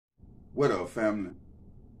What up, family?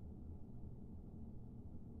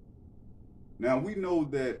 Now, we know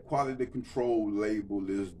that quality control label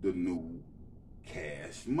is the new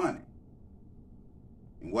cash money.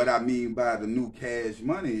 And what I mean by the new cash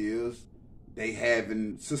money is they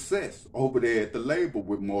having success over there at the label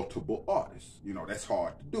with multiple artists. That's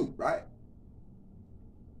hard to do, right?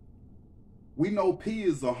 We know P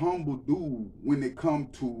is a humble dude when it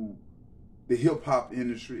comes to the hip hop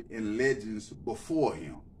industry and legends before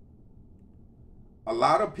him. A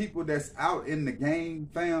lot of people that's out in the game,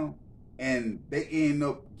 fam, and they end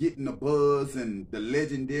up getting the buzz, and the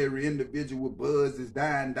legendary individual buzz is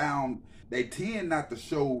dying down. They tend not to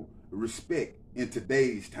show respect in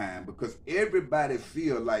today's time because everybody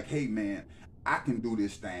feel like, hey man, I can do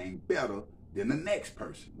this thing better than the next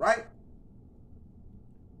person, right?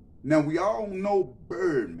 Now we all know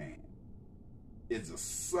Birdman is a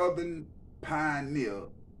Southern pioneer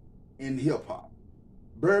in hip hop.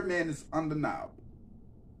 Birdman is undeniable.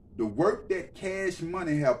 The work that Cash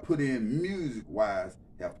Money have put in music-wise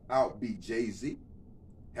have outbeat Jay-Z,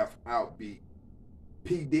 have outbeat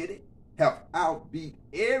P. Diddy, have outbeat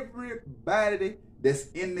everybody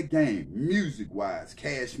that's in the game, music-wise.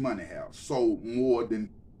 Cash Money have sold more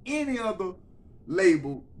than any other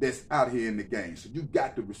label that's out here in the game. So you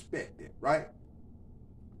got to respect that, right?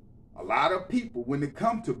 A lot of people, when it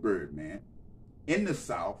comes to Birdman, in the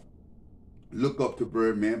South, look up to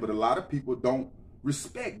Birdman, but a lot of people don't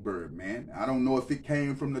respect Birdman. I don't know if it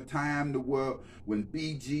came from the time when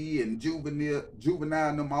BG and Juvenile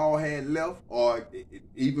and them all had left, or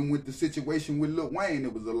even with the situation with Lil Wayne,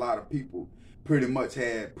 there was a lot of people pretty much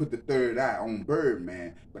had put the third eye on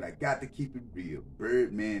Birdman. But I got to keep it real.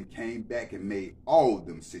 Birdman came back and made all of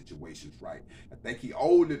them situations right. I think he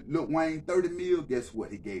owed Lil Wayne 30 mil. Guess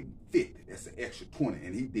what? He gave him 50. That's an extra 20.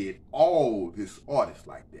 And he did all his artists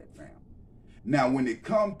like that, fam. Now, when it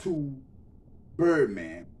come to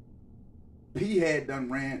Birdman, P had done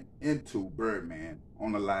ran into Birdman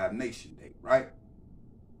on a Live Nation date, right?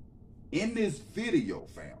 In this video,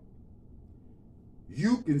 fam,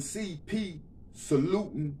 you can see P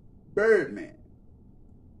saluting Birdman.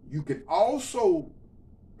 You can also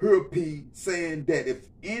hear P saying that if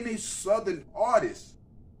any Southern artists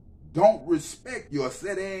don't respect you or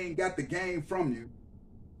say they ain't got the game from you,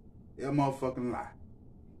 they're a motherfucking lie.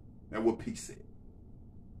 That's what P said.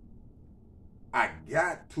 I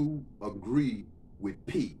got to agree with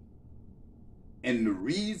P. And the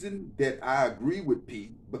reason that I agree with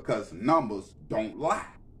P, because numbers don't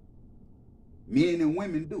lie. Men and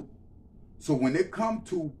women do. So when it comes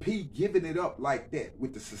to P giving it up like that,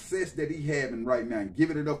 with the success that he having right now, and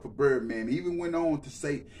giving it up for Birdman, he even went on to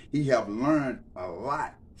say he have learned a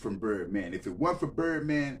lot from Birdman. If it weren't for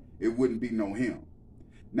Birdman, it wouldn't be no him.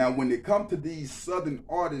 Now, when it comes to these Southern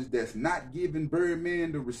artists that's not giving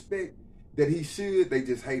Birdman the respect that he should, they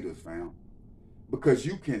just hate us, fam. Because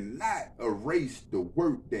you cannot erase the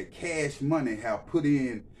work that Cash Money have put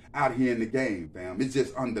in out here in the game, fam. It's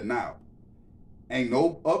just undeniable. Ain't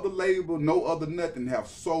no other label, no other nothing have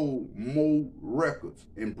sold more records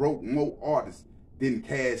and broke more artists than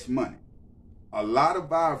Cash Money. A lot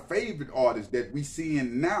of our favorite artists that we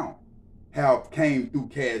seeing now have came through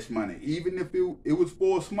Cash Money. Even if it was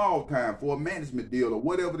for a small time, for a management deal or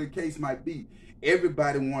whatever the case might be,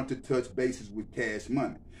 everybody wanted to touch bases with Cash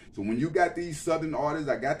Money. So when you got these Southern artists,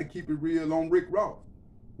 I got to keep it real on Rick Ross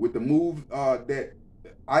with the move that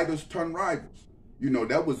Idols Turn Rivals.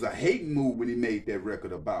 That was a hating move when he made that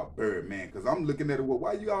record about Birdman. Because I'm looking at it, well,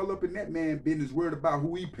 why you all up in that man business worried about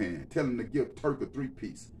who he paying? Tell him to give Turk a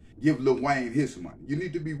 3-piece. Give Lil Wayne his money. You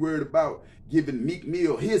need to be worried about giving Meek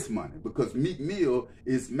Mill his money, because Meek Mill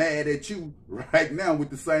is mad at you right now with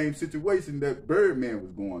the same situation that Birdman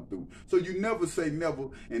was going through. So you never say never,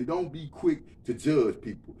 and don't be quick to judge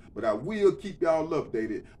people. But I will keep y'all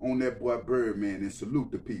updated on that boy Birdman, and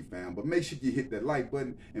salute the P, fam. But make sure you hit that like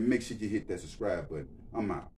button and make sure you hit that subscribe button. I'm out.